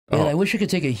Man, I wish I could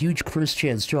take a huge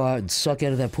Christian straw out and suck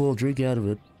out of that pool, drink out of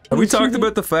it. Have we talked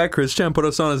about the fact Christian put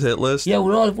us on his hit list? Yeah,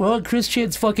 we're on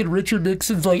Christian's fucking Richard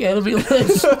Nixon's like enemy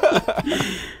list.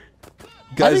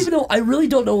 Guys, I don't even know. I really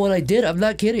don't know what I did. I'm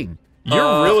not kidding.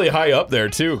 You're really high up there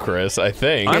too, Chris. I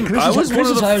think. I was one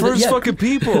of the first fucking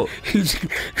people.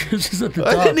 Chris is at the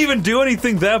I top. didn't even do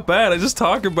anything that bad. I just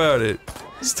talk about it.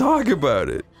 Just talk about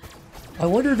it. I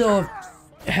wonder though,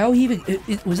 how he even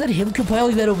was that him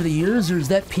compiling that over the years, or is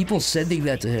that people sending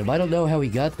that to him? I don't know how he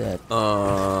got that.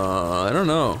 I don't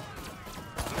know.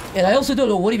 And I also don't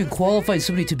know what even qualifies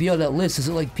somebody to be on that list. Is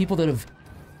it like people that have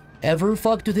ever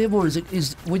fucked with him, or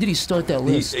when did he start that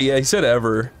list? Yeah, he said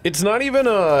ever. It's not even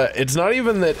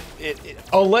that.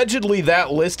 Allegedly,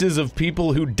 that list is of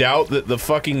people who doubt that the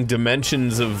fucking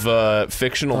dimensions of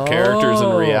fictional characters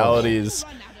and realities.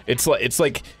 It's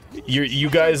like you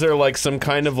guys are like some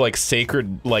kind of like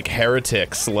sacred like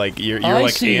heretics. Like you're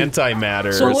like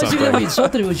antimatter so or it wasn't something. even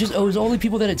something. It was only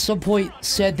people that at some point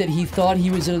said that he thought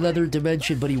he was in another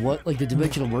dimension, but he what, like the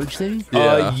dimensional merge thing?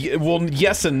 Yeah. Well,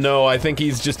 yes and no. I think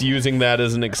he's just using that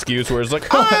as an excuse where it's like,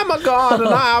 I'm a god and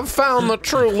I've found the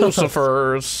true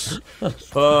Lucifers.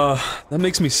 That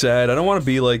makes me sad. I don't want to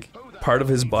be like part of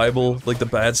his Bible, like the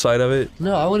bad side of it.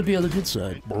 No, I want to be on the good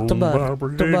side.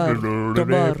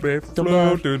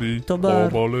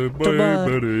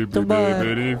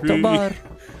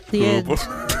 The end.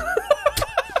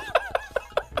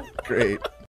 Great.